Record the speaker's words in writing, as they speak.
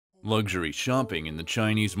Luxury shopping in the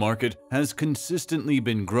Chinese market has consistently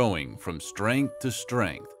been growing from strength to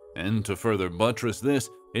strength, and to further buttress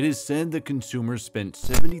this, it is said that consumers spent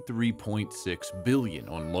 $73.6 billion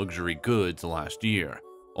on luxury goods last year.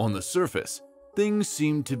 On the surface, things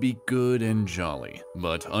seem to be good and jolly,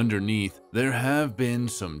 but underneath, there have been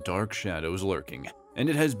some dark shadows lurking, and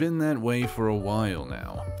it has been that way for a while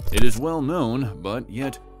now. It is well known, but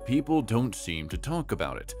yet people don't seem to talk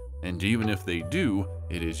about it. And even if they do,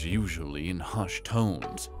 it is usually in hushed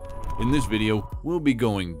tones. In this video, we'll be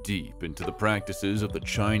going deep into the practices of the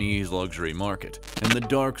Chinese luxury market and the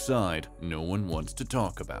dark side no one wants to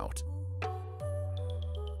talk about.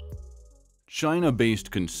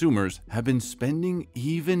 China-based consumers have been spending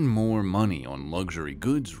even more money on luxury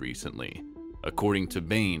goods recently. According to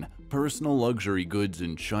Bain, personal luxury goods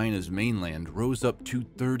in China's mainland rose up to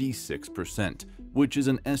 36%, which is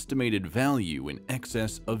an estimated value in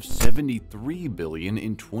excess of $73 billion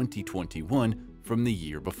in 2021 from the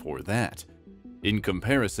year before that. In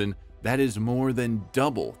comparison, that is more than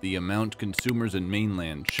double the amount consumers in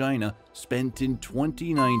mainland China spent in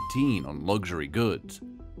 2019 on luxury goods.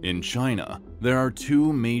 In China, there are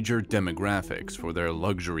two major demographics for their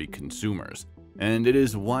luxury consumers, and it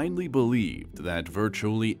is widely believed that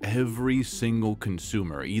virtually every single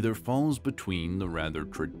consumer either falls between the rather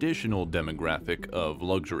traditional demographic of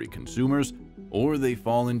luxury consumers, or they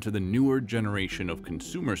fall into the newer generation of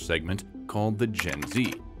consumer segment called the Gen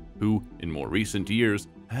Z, who, in more recent years,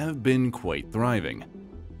 have been quite thriving.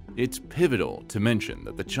 It's pivotal to mention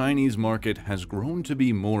that the Chinese market has grown to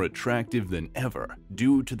be more attractive than ever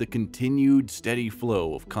due to the continued steady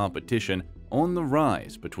flow of competition on the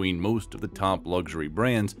rise between most of the top luxury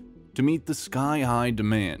brands to meet the sky-high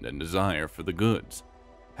demand and desire for the goods.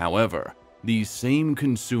 However, these same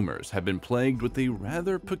consumers have been plagued with a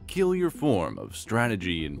rather peculiar form of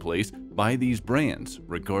strategy in place by these brands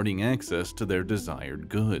regarding access to their desired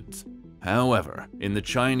goods. However, in the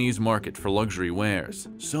Chinese market for luxury wares,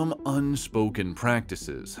 some unspoken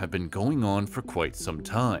practices have been going on for quite some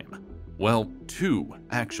time. Well, two,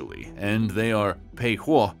 actually, and they are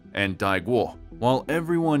peihuo and daiguo. While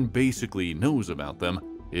everyone basically knows about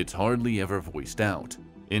them, it's hardly ever voiced out.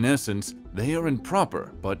 In essence, they are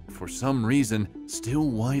improper, but for some reason,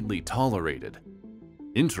 still widely tolerated.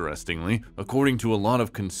 Interestingly, according to a lot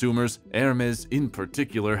of consumers, Hermes in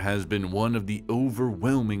particular has been one of the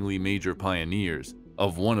overwhelmingly major pioneers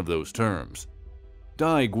of one of those terms.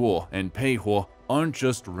 Daiguo and peihuo aren't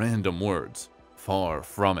just random words. Far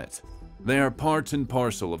from it. They are part and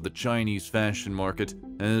parcel of the Chinese fashion market,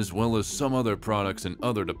 as well as some other products in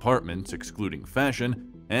other departments excluding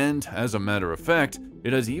fashion, and as a matter of fact,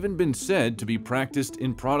 it has even been said to be practiced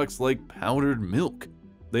in products like powdered milk.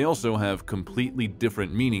 They also have completely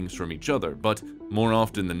different meanings from each other, but more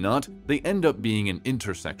often than not, they end up being an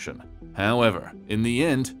intersection. However, in the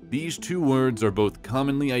end, these two words are both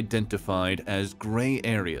commonly identified as gray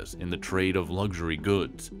areas in the trade of luxury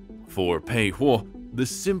goods. For peihuo, the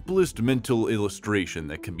simplest mental illustration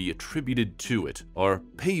that can be attributed to it are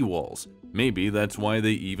paywalls. Maybe that's why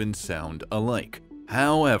they even sound alike.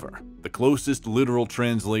 However, the closest literal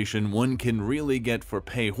translation one can really get for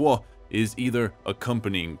peihuo is either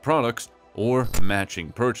accompanying products or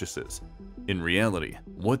matching purchases. In reality,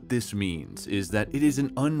 what this means is that it is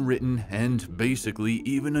an unwritten and basically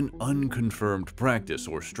even an unconfirmed practice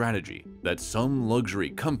or strategy that some luxury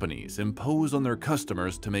companies impose on their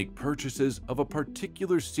customers to make purchases of a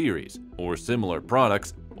particular series or similar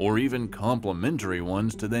products, or even complementary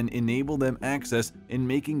ones to then enable them access in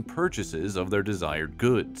making purchases of their desired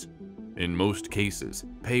goods. In most cases,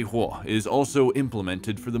 peihuo is also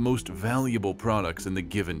implemented for the most valuable products in the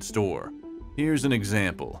given store. Here's an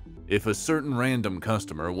example. If a certain random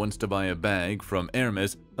customer wants to buy a bag from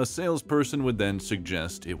Hermes, a salesperson would then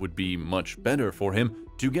suggest it would be much better for him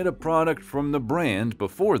to get a product from the brand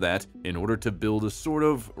before that in order to build a sort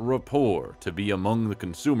of rapport to be among the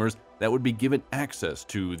consumers that would be given access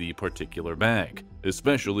to the particular bag,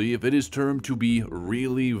 especially if it is termed to be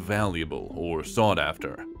really valuable or sought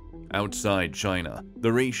after. Outside China,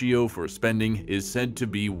 the ratio for spending is said to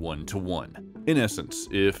be 1-to-1. In essence,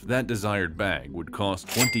 if that desired bag would cost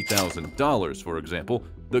 $20,000, for example,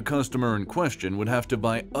 the customer in question would have to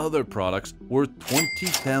buy other products worth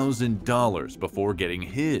 $20,000 before getting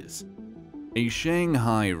his. A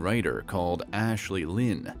Shanghai writer called Ashley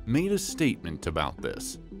Lin made a statement about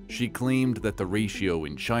this. She claimed that the ratio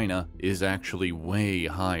in China is actually way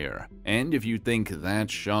higher, and if you think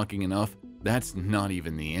that's shocking enough, that's not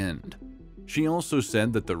even the end. She also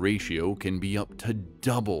said that the ratio can be up to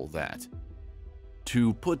double that.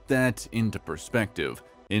 To put that into perspective,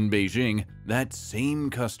 In Beijing, that same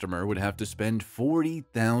customer would have to spend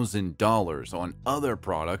 $40,000 on other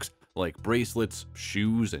products like bracelets,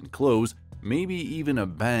 shoes, and clothes, maybe even a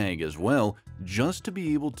bag as well, just to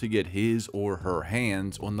be able to get his or her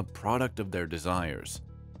hands on the product of their desires.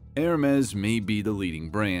 Hermes may be the leading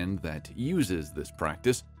brand that uses this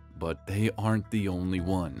practice, but they aren't the only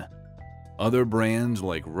one. Other brands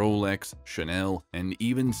like Rolex, Chanel, and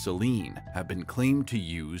even Celine have been claimed to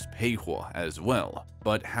use peihua as well,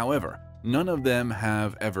 but however, none of them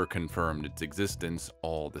have ever confirmed its existence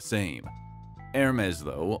all the same. Hermes,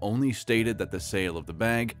 though, only stated that the sale of the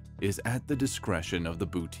bag is at the discretion of the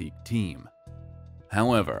boutique team.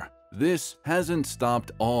 However, this hasn't stopped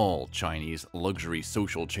all Chinese luxury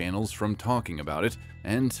social channels from talking about it,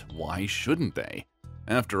 and why shouldn't they?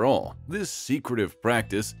 After all, this secretive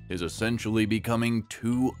practice is essentially becoming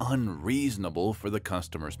too unreasonable for the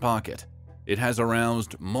customer's pocket. It has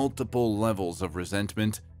aroused multiple levels of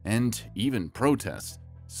resentment and even protests,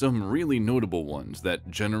 some really notable ones that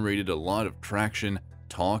generated a lot of traction,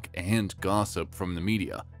 talk, and gossip from the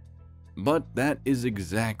media. But that is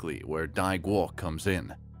exactly where daiguo comes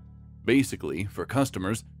in. Basically, for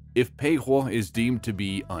customers, if peihua is deemed to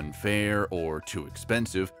be unfair or too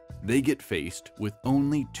expensive, they get faced with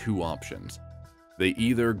only two options. They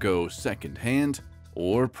either go second-hand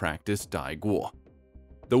or practice daiguo.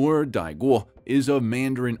 The word daiguo is of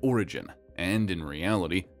Mandarin origin, and in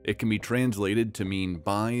reality, it can be translated to mean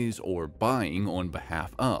buys or buying on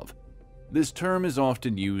behalf of. This term is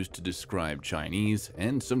often used to describe Chinese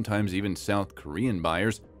and sometimes even South Korean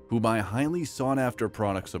buyers who buy highly sought-after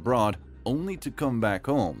products abroad only to come back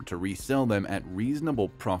home to resell them at reasonable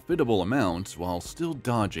profitable amounts while still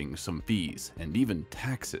dodging some fees and even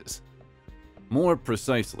taxes. More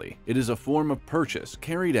precisely, it is a form of purchase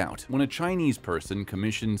carried out when a Chinese person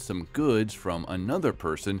commissions some goods from another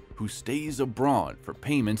person who stays abroad for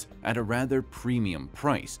payment at a rather premium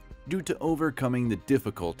price due to overcoming the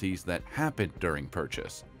difficulties that happen during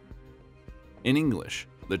purchase. In English,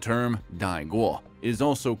 the term daiguo is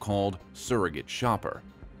also called surrogate shopper.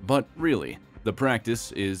 But really, the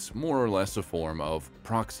practice is more or less a form of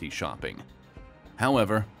proxy shopping.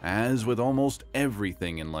 However, as with almost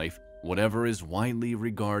everything in life, whatever is widely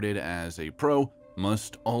regarded as a pro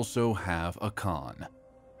must also have a con.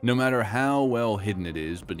 No matter how well hidden it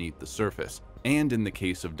is beneath the surface, and in the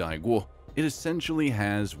case of daiguo, it essentially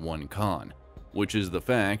has one con, which is the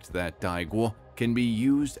fact that daiguo can be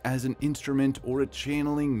used as an instrument or a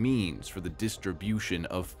channeling means for the distribution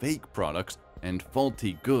of fake products and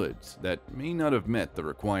faulty goods that may not have met the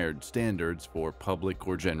required standards for public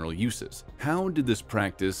or general uses. How did this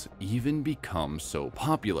practice even become so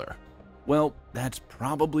popular? Well, that's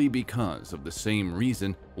probably because of the same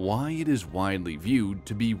reason why it is widely viewed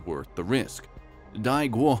to be worth the risk.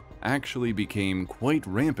 Daiguo actually became quite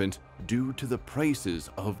rampant due to the prices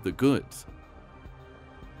of the goods.